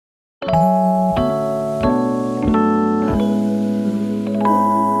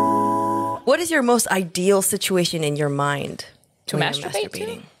What is your most ideal situation in your mind to masturbate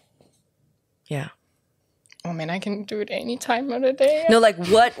to? Yeah. Oh man, I can do it any time of the day. No, like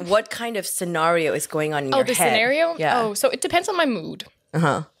what kind of scenario is going on in your head? Oh, the scenario? Yeah. Oh, so it depends on my mood.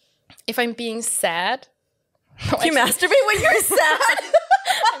 Uh-huh. If I'm being sad. You masturbate when you're sad?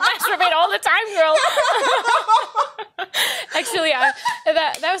 I masturbate all the time, girl. Actually,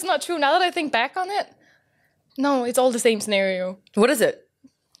 that was not true. Now that I think back on it, no, it's all the same scenario. What is it?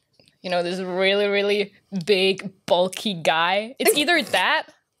 You know, this really, really big, bulky guy. It's either that,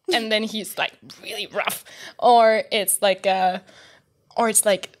 and then he's like really rough, or it's like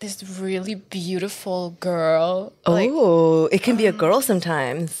this really beautiful girl. Oh, it can be a girl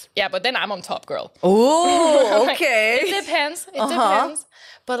sometimes. Yeah, but then I'm on top, girl. Oh, okay. It depends. It depends.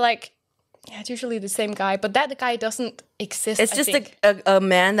 But like, yeah, it's usually the same guy. But that guy doesn't exist. It's just a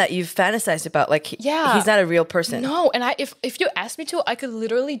man that you've fantasized about. Like, he's not a real person. No, and if you asked me to, I could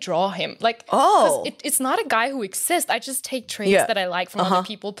literally draw him. Like, it's not a guy who exists. I just take traits that I like from other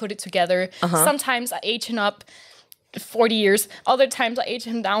people, put it together. Sometimes I age him up 40 years. Other times I age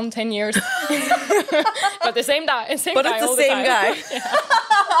him down 10 years. But the same guy. But it's the same guy.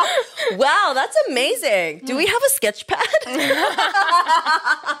 Wow, that's amazing. Do we have a sketch pad? I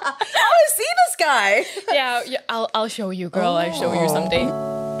want to see this guy. Yeah, I'll show you, girl. I'll show you someday.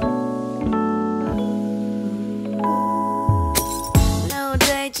 No